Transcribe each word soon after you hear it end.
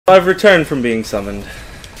I've returned from being summoned.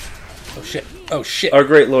 Oh shit. Oh shit. Our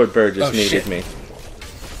great Lord Burgess needed me.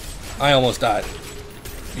 I almost died.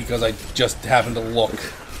 Because I just happened to look.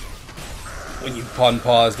 When you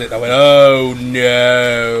paused it, I went, oh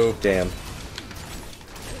no. Damn.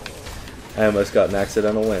 I almost got an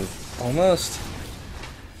accidental win. Almost.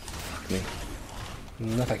 Fuck me.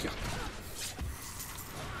 No, thank you.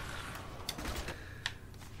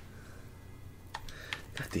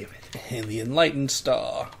 God damn it. And the Enlightened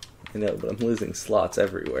Star. I know, but I'm losing slots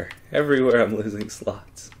everywhere. Everywhere I'm losing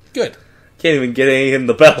slots. Good. Can't even get any in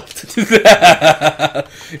the belt. It's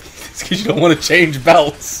because you don't want to change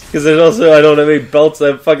belts. Because there's also, I don't have any belts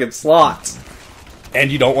that have fucking slots.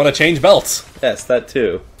 And you don't want to change belts. Yes, that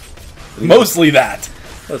too. Mostly that.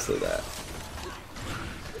 Mostly that.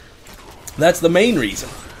 That's the main reason.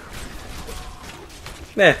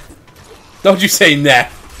 Nah. Don't you say nah.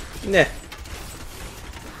 Nah.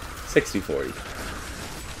 60-40.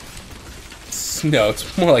 No,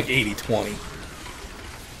 it's more like 80-20.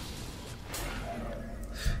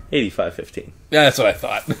 85-15. Yeah, that's what I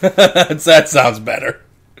thought. That sounds better.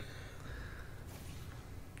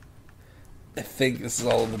 I think this is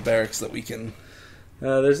all of the barracks that we can...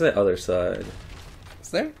 There's the other side. Is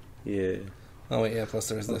there? Yeah. Oh, wait, yeah, plus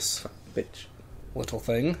there's this Bitch. little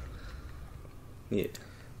thing. Yeah.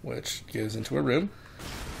 Which goes into a room.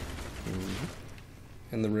 Mm-hmm.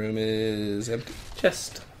 And the room is empty.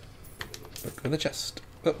 Chest. Look for the chest.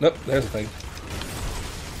 Oh, nope, there's a thing.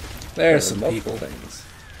 There's some people. Things.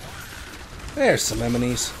 There's some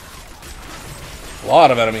enemies. A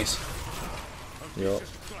lot of enemies. Yup.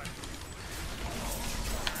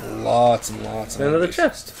 Lots and lots of And another enemies.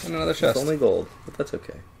 chest. And another chest. It's only gold, but that's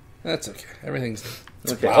okay. That's okay. Everything's...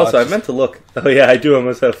 Okay. Wow, Also, I meant to look. Oh yeah, I do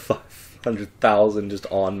almost have 500,000 just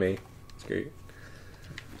on me. It's great.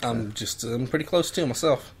 I'm pretty close too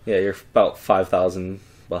myself. Yeah, you're about 5,000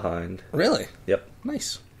 behind. Really? Yep.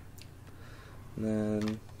 Nice. And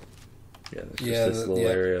then... Yeah, there's just this little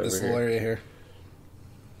area over this here. little area here.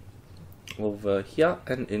 Over here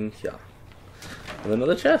and in here. And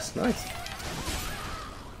another chest. Nice.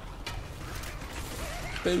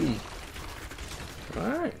 Boom.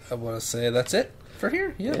 Alright. I want to say that's it for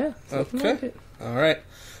here. Yeah. Okay. Like it. All right.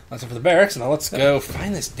 That's it for the barracks. Now let's go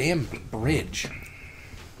find this damn bridge.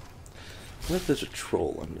 What if there's a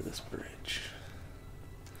troll under this bridge?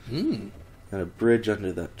 Hmm. And a bridge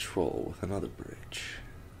under that troll with another bridge.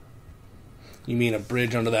 You mean a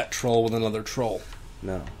bridge under that troll with another troll?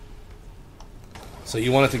 No. So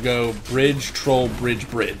you want it to go bridge, troll, bridge,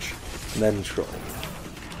 bridge. Then troll.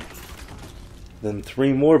 Then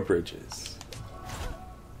 3 more bridges.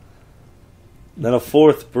 Then a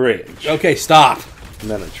 4th bridge. Okay, stop. And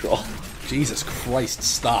then a troll. Jesus Christ,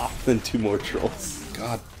 stop. Then 2 more trolls.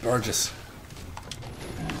 God, Burgess.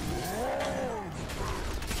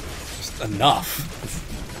 Just enough.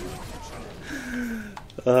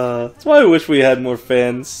 That's why I wish we had more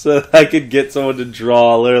fans, so that I could get someone to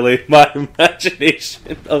draw literally my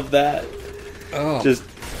imagination of that. Oh, Just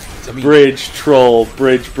bridge, troll,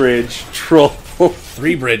 bridge, bridge, troll.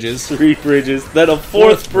 3 bridges. 3 bridges, then a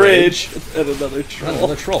 4th bridge, and another troll.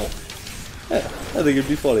 Another troll. Yeah, I think it'd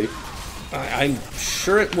be funny. I'm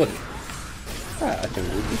sure it wouldn't. I think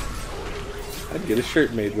it would be. I'd get a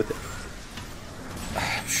shirt made with it.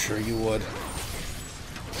 I'm sure you would.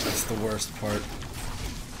 That's the worst part.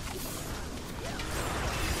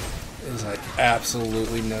 Is I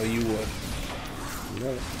absolutely know you would.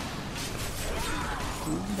 No.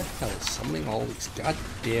 Who the hell is summoning all these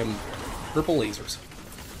goddamn purple lasers?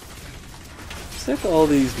 Sick all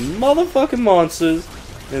these motherfucking monsters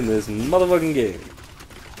in this motherfucking game.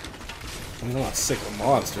 I mean, I'm not sick of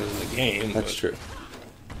monsters in the game. That's true.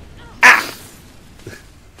 Ah!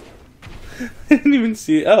 I didn't even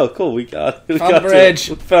see it. Oh, cool. We got Found the bridge.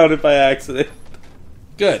 We found it by accident.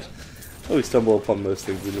 Good. Oh, we stumble upon most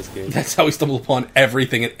things in this game. That's how we stumble upon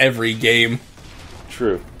everything in every game.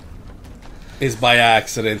 True. Is by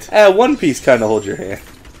accident. One Piece kind of holds your hand.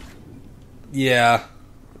 Yeah.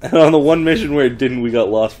 And on the one mission where it didn't, we got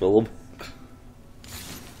lost for a little bit.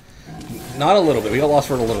 Not a little bit. We got lost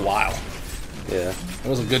for a little while. Yeah. It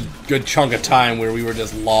was a good chunk of time where we were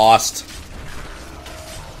just lost.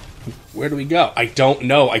 Where do we go? I don't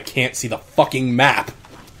know. I can't see the fucking map.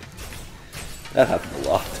 That happened a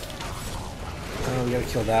lot. Oh, we gotta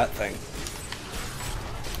kill that thing.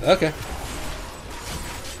 Okay.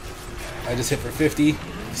 I just hit for 50,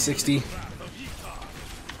 60.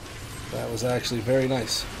 That was actually very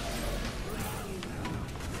nice.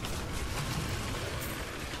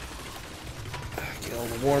 Kill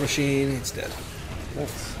the war machine. It's dead.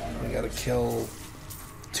 Nice. We gotta kill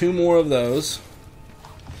 2 more of those.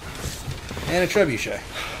 And a trebuchet.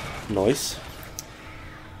 Nice.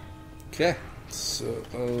 Okay. So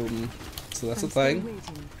that's a thing.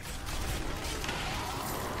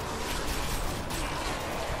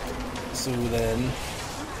 So then,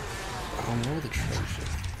 where are the treasure?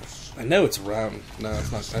 I know it's around. No, it's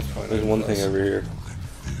not. That's probably There's one thing over here.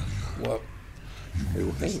 What? There's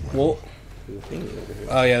a thing. What? There's a thing over here.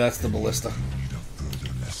 Oh yeah, that's the ballista.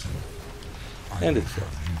 And it's dead.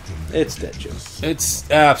 It's dead, Jim. It's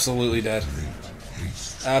absolutely dead.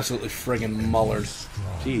 Absolutely friggin' mullered.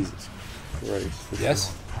 Jesus Christ.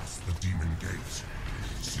 Yes?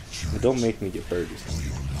 Don't make me get Burgess.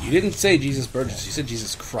 You didn't say Jesus Burgess, you said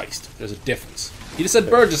Jesus Christ. There's a difference. You just said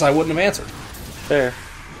Burgess, I wouldn't have answered. Fair.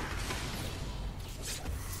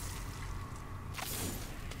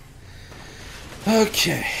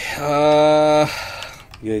 Okay.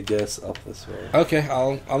 You gotta guess up this way. Okay,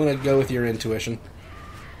 I'm gonna go with your intuition.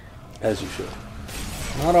 As you should.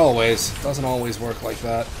 Not always. Doesn't always work like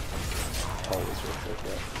that. Always work like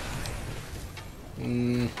that.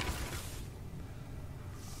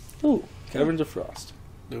 Ooh, Caverns of Frost.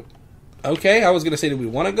 Nope. Okay, I was gonna say, do we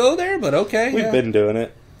want to go there? But okay, We've yeah. been doing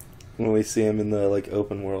it when we see him in the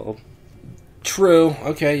open world. True.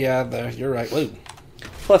 Okay, yeah, there. You're right. Whoa.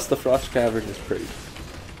 Plus, the Frost Cavern is pretty.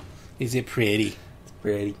 Is it pretty? It's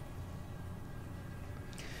pretty.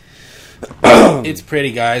 It's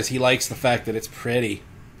pretty, guys. He likes the fact that it's pretty.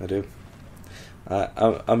 I do.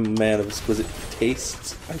 I'm a man of exquisite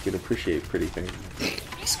tastes. I can appreciate pretty things.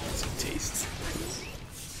 Exquisite tastes.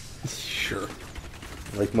 Sure.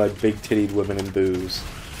 Like my big-tittied women and booze.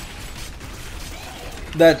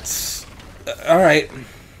 That's... alright.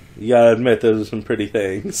 You gotta admit, those are some pretty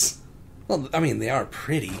things. Well, I mean, they are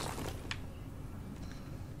pretty.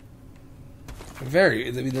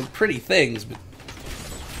 They're pretty things, but...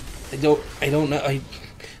 I don't know.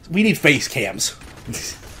 We need face cams.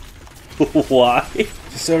 Why?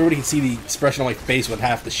 Just so everybody can see the expression on my face with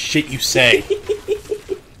half the shit you say.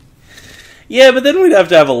 Yeah, but then we'd have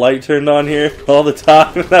to have a light turned on here all the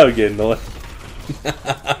time. That would get annoying.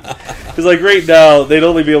 Because, right now, they'd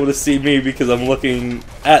only be able to see me because I'm looking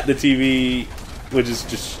at the TV, which is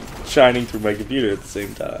just shining through my computer at the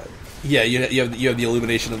same time. Yeah, you have the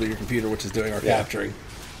illumination of your computer, which is doing our capturing.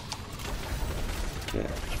 Yeah.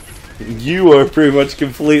 You are pretty much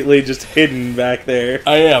completely just hidden back there.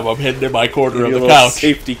 I am. I'm hidden in my corner of Your the little couch.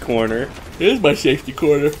 safety corner. It is my safety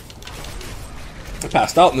corner. I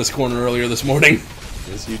passed out in this corner earlier this morning.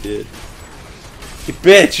 Yes, you did. You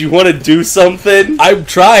bitch, you want to do something? I'm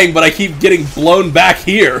trying, but I keep getting blown back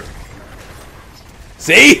here.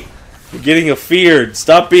 See? You're getting afeared.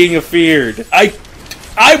 Stop being afeared.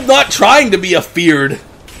 I'm not trying to be afeared.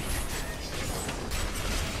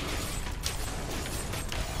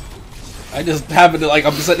 I just happen to, I'm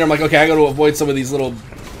just sitting there, I'm like, okay, I gotta avoid some of these little,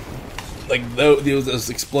 those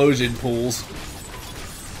explosion pools.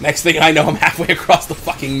 Next thing I know, I'm halfway across the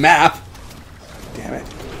fucking map. Damn it.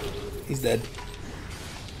 He's dead.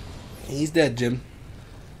 He's dead, Jim.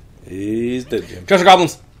 He's dead, Jim. Treasure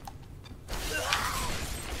goblins!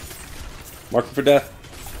 Mark him for death.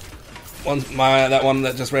 That one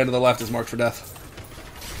that just ran to the left is marked for death.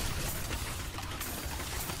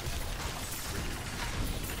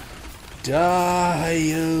 Die,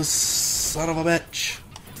 you son of a bitch.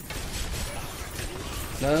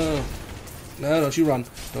 No. No, don't you run.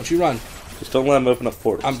 Don't you run. Just don't let him open up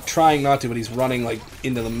portals. I'm trying not to, but he's running,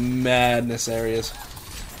 into the madness areas.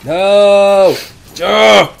 No!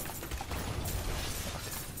 Ugh!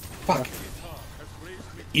 Fuck.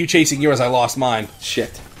 You chasing yours, I lost mine.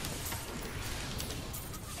 Shit.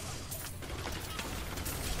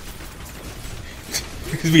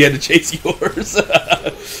 Because we had to chase yours.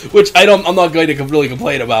 Which I'm not going to really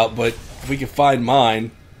complain about, but if we can find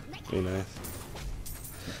mine. Be nice.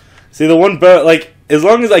 See, the one boat, as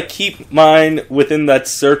long as I keep mine within that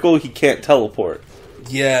circle, he can't teleport.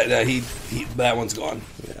 Yeah, no, that one's gone.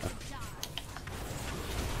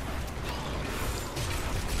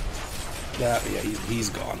 Yeah. He's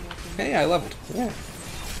gone. Hey, I leveled. Yeah.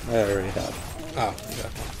 I already have. Oh, okay.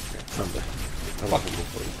 Remember. Fuck you.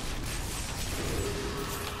 Before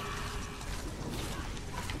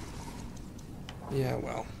you. Yeah,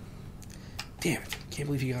 well. Damn it. Can't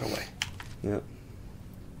believe you got away. Yep.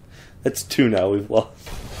 That's 2 now we've lost.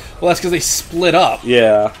 Well, that's because they split up.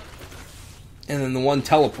 Yeah. And then the one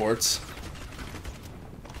teleports.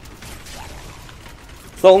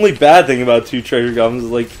 The only bad thing about 2 treasure goblins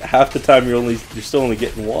is half the time you're still only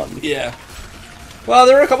getting 1. Yeah. Well,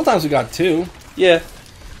 there were a couple times we got 2. Yeah.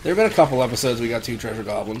 There have been a couple episodes we got 2 treasure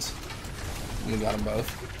goblins. And we got them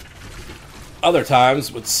both. Other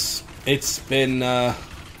times, it's been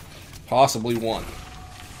possibly 1.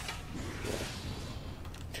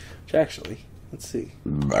 Which actually, let's see.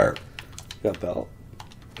 Got belt.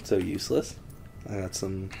 So useless. I got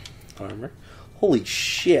some armor. Holy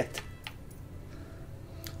shit.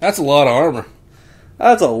 That's a lot of armor.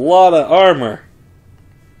 That's a lot of armor.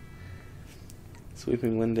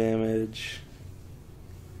 Sweeping wind damage.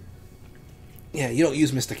 Yeah, you don't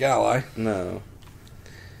use Mystic Ally. No.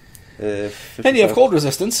 And you have cold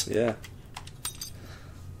resistance. Yeah.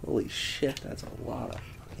 Holy shit, that's a lot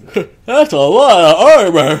of... That's a lot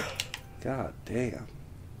of armor. God damn.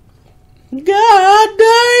 God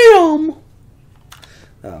damn.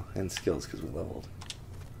 Oh, and skills because we leveled.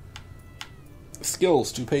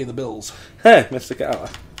 Skills to pay the bills. Hey, Mystic Ally.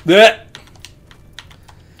 That.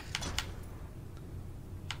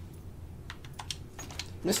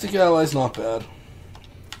 Mystic Ally's not bad.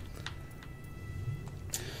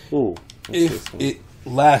 Ooh. If it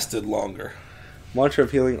lasted longer. Mantra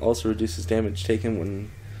of Healing also reduces damage taken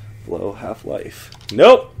when below half-life.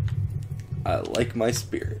 Nope! I like my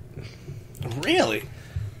spirit. Really?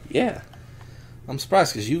 Yeah. I'm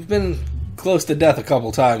surprised because you've been close to death a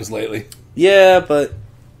couple times lately. Yeah, but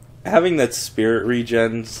having that spirit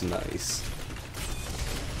regen's nice.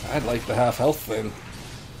 I'd like the half health thing.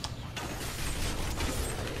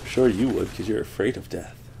 Sure you would, because you're afraid of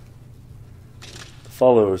death. The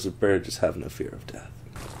followers of Bear just have no fear of death.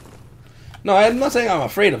 No, I'm not saying I'm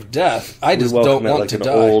afraid of death. I just don't want to die.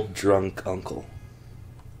 Like an old drunk uncle.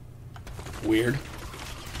 Weird.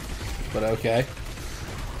 But okay.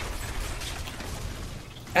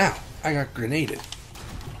 Ow, I got grenaded.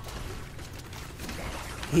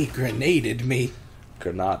 He grenaded me.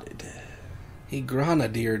 Grenaded. He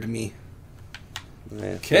grenadiered me.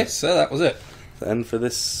 Yeah, Okay, so that was it. End for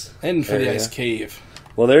this End for area. the ice cave.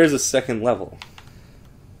 Well, there is a second level.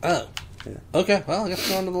 Oh. Yeah. Okay, well, I guess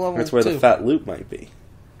we're on to the level That's where 2. the fat loot might be.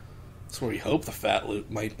 That's where we hope the fat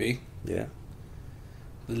loot might be. Yeah.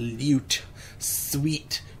 Loot.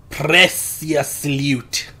 Sweet, precious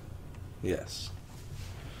loot. Yes.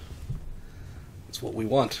 That's what we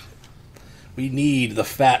want. We need the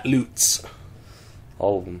fat loots.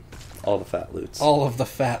 All of them. All the fat loots. All of the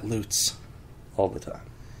fat loots. All the time.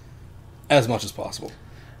 As much as possible.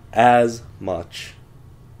 As much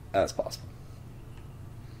as possible.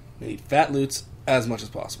 We need fat loots as much as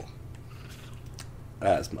possible.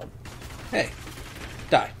 As much. Hey,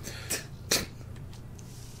 die.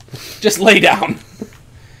 Just lay down.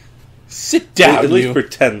 Sit down, At least you.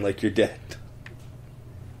 pretend like you're dead.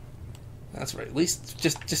 That's right. At least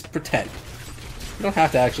just pretend. You don't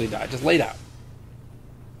have to actually die. Just lay down.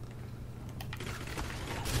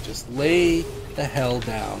 Just lay the hell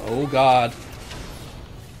down. Oh, God.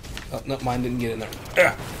 Oh, no, mine didn't get in there.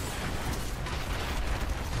 Ugh.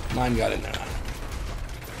 Mine got in there.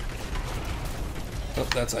 Oh,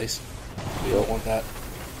 that's ice. We don't want that.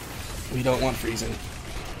 We don't want freezing.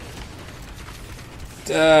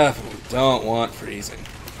 Definitely don't want freezing.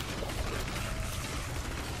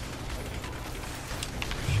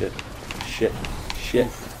 Shit. Shit. Shit.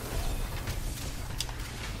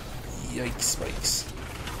 Yikes spikes.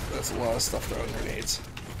 That's a lot of stuff throwing grenades.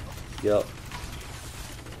 Yep.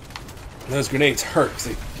 And those grenades hurt because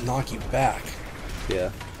they knock you back.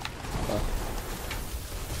 Yeah.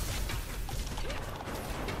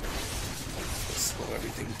 Let's slow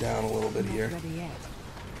everything down a little bit here.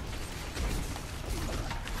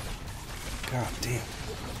 God damn.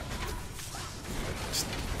 Just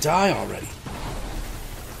die already.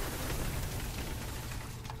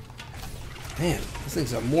 Man, this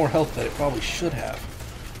thing's got more health than it probably should have.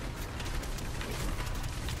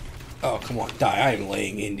 Oh, come on, die. I am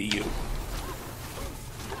laying into you.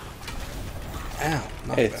 Ow.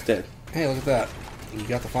 Hey, it's dead. Hey, look at that. You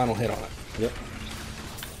got the final hit on it. Yep.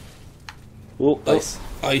 Ooh, ice.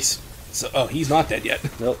 Oh, ice. So, oh, he's not dead yet.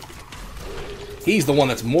 Nope. He's the one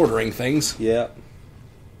that's mortaring things. Yeah.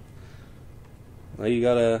 Well, you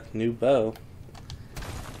got a new bow.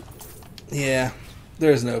 Yeah.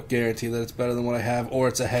 There's no guarantee that it's better than what I have, or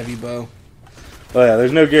it's a heavy bow. Oh yeah,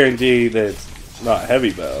 there's no guarantee that it's not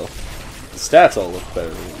heavy bow. The stats all look better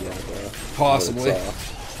than the other bow. Possibly.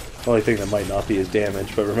 The only thing that might not be is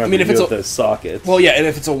damage, but remember, if you it's have those sockets. Well, yeah, and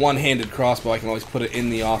if it's a one-handed crossbow, I can always put it in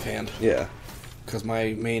the offhand. Yeah. Because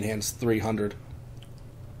my main hand's 300.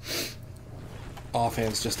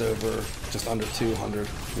 Offhand's just under 200.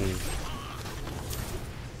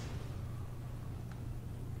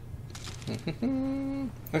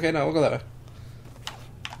 Okay, no, we'll go that way.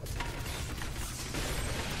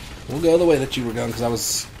 We'll go the way that you were going, because I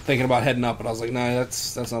was thinking about heading up, but I was like, nah,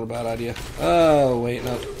 that's not a bad idea. Oh, wait,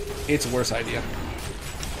 no. It's a worse idea.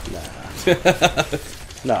 Nah.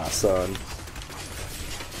 Nah, son.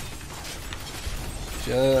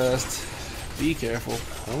 Just Be careful.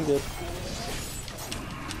 I'm good.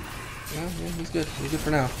 Yeah, he's good. He's good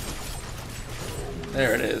for now.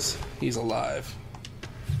 There it is. He's alive.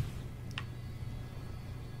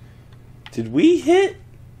 Did we hit?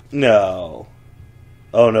 No.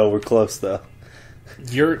 Oh no, we're close though.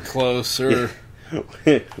 You're closer.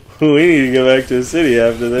 We need to go back to the city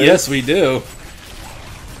after this. Yes, we do.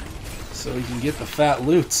 So we can get the fat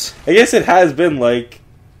loots. I guess it has been like...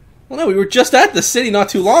 Well, no, we were just at the city not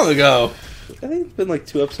too long ago. I think it's been like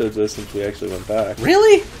 2 episodes though since we actually went back.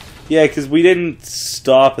 Really? Yeah, because we didn't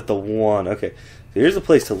stop at the one. Okay, so here's a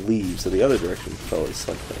place to leave, so the other direction is probably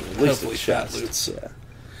something. At least Hopefully a fat chest. loots. Yeah.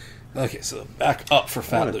 Okay, so back up for I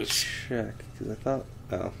fat wanna loots. check, because I thought...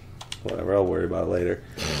 Oh, whatever, I'll worry about it later.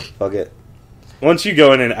 Fuck it. Once you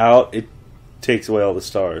go in and out, it takes away all the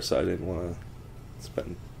stars, so I didn't want to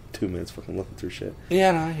spend 2 minutes fucking looking through shit.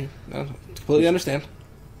 Yeah, no, I completely understand.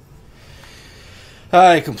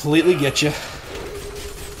 I completely get you.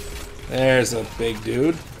 There's a big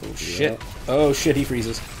dude. Oh shit. Yeah. Oh shit, he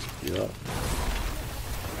freezes. Yeah.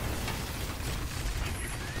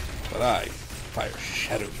 But I fire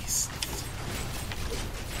Shadow Beasts.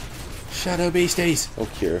 Shadow Beasties. I'll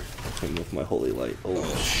cure him with my holy light.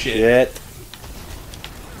 Oh, shit.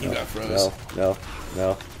 You No, got froze.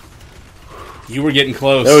 No. You were getting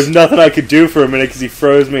close. There was nothing I could do for a minute because he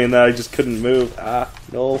froze me and then I just couldn't move.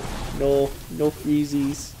 No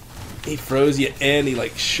freezies. He froze you and he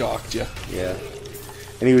like shocked you. Yeah.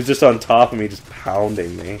 And he was just on top of me, just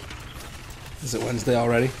pounding me. Is it Wednesday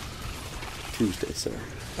already? Tuesday, sir.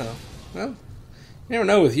 Oh. Well, you never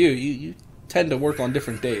know with you. You tend to work on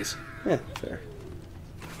different days. Yeah, fair.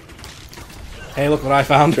 Hey, look what I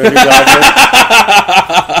found. Treasure goblin.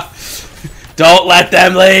 Don't let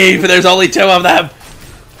them leave. There's only 2 of them.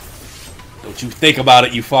 Don't you think about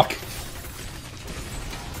it, you fuck.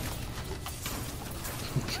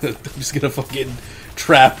 I'm just gonna fucking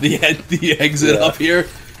trap the exit up here.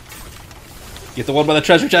 Get the one by the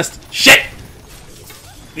treasure chest. Shit!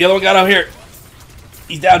 The other one got out here.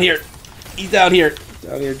 He's down here. He's down here.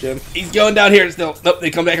 Down here, Jim. He's going down here still. Nope, they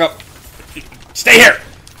come back up. Stay here!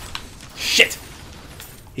 Shit!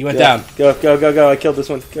 He went down. Go. I killed this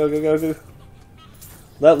one. Go.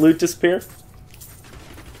 Let loot disappear?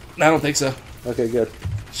 I don't think so. Okay, good.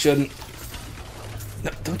 Shouldn't.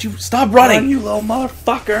 No, don't you stop running! Run, you little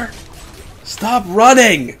motherfucker! Stop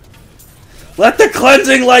running! Let the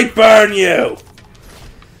cleansing light burn you!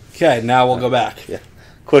 Okay, now we'll go back. Yeah.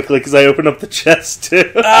 Quickly, because I opened up the chest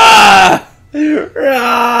too. Ah!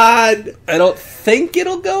 Run! I don't think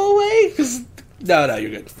it'll go away. Cause no, you're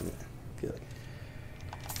good. Good.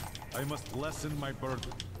 I must lessen my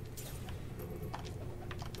burden.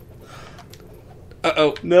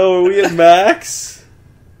 Uh-oh. No, are we at max?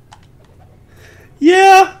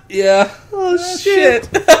 Yeah! Yeah. Oh, shit!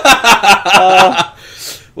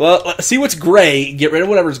 Well, see what's gray. Get rid of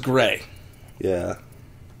whatever's gray. Yeah.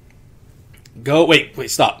 Go. Wait,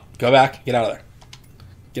 stop. Go back. Get out of there.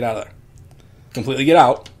 Get out of there. Completely get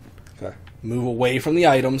out. Okay. Move away from the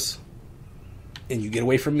items. And you get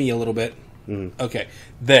away from me a little bit. Mm. Okay.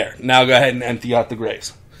 There. Now go ahead and empty out the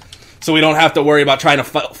grays. So we don't have to worry about trying to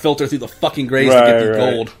filter through the fucking grays to get the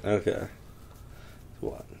gold. Okay.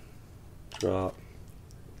 What? Drop.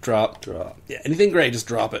 Yeah, anything gray, just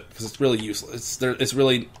drop it. Because it's really useless. It's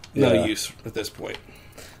really no use at this point.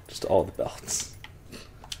 Just all the belts.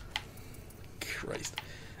 Christ.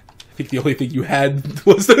 I think the only thing you had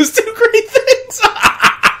was those 2 great things.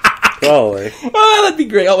 Probably. Oh, that'd be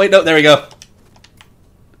great. Oh, wait, no, there we go.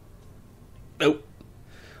 Nope.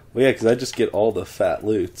 Well, yeah, because I just get all the fat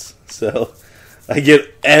loots. So, I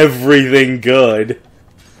get everything good.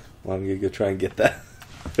 Well, I'm going to go try and get that.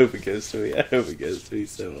 I hope it goes to me. I hope it goes to me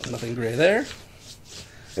so much. Nothing gray there.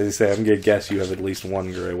 As you say, I'm going to guess you have at least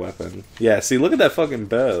 1 gray weapon. Yeah, see, look at that fucking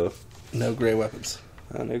bow. No gray weapons.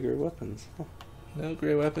 Oh, no gray weapons. Huh. No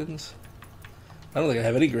gray weapons. I don't think I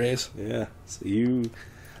have any grays. Yeah, so you...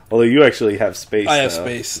 Although you actually have space, I have though.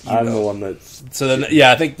 space. I'm the one that's... So then,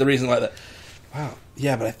 yeah, I think the reason why that... Wow.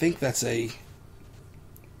 Yeah, but I think that's a...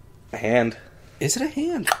 hand. Is it a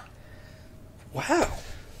hand? Wow.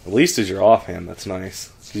 At least as your offhand, that's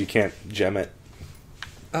nice. So you can't gem it.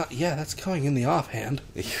 Yeah, that's going in the offhand.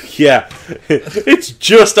 Yeah. It's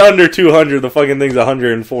just under 200. The fucking thing's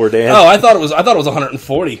 104 damage. Oh, I thought it was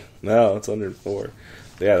 140. No, it's 104.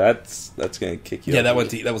 Yeah, that's gonna kick you. Yeah, up.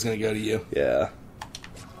 that was going to go to you. Yeah.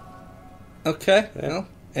 Okay. Yeah. Well,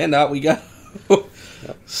 and out we go.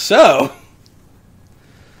 So,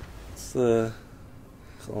 It's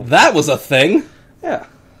that was a thing. yeah.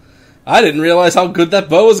 I didn't realize how good that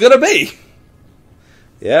bow was going to be.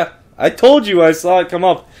 Yeah. I told you I saw it come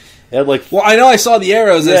up. It had like Well, I know I saw the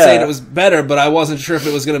arrows that Yeah. saying it was better, but I wasn't sure if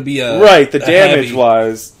it was going to be a right the a damage heavy.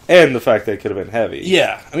 wise and the fact that it could have been heavy.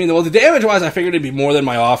 Yeah, I mean, well, the damage wise, I figured it'd be more than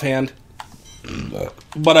my offhand,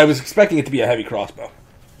 but I was expecting it to be a heavy crossbow.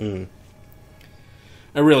 Mm.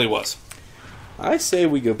 I really was. I say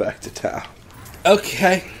we go back to town.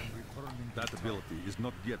 Okay. Returning that ability is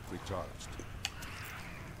not yet recharged.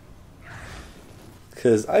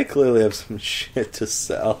 Because I clearly have some shit to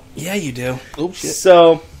sell. Yeah, you do. Oh shit.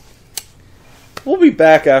 So, we'll be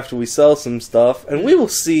back after we sell some stuff, and we will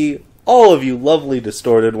see all of you lovely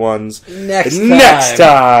distorted ones Next next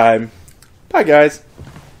time. Bye, guys.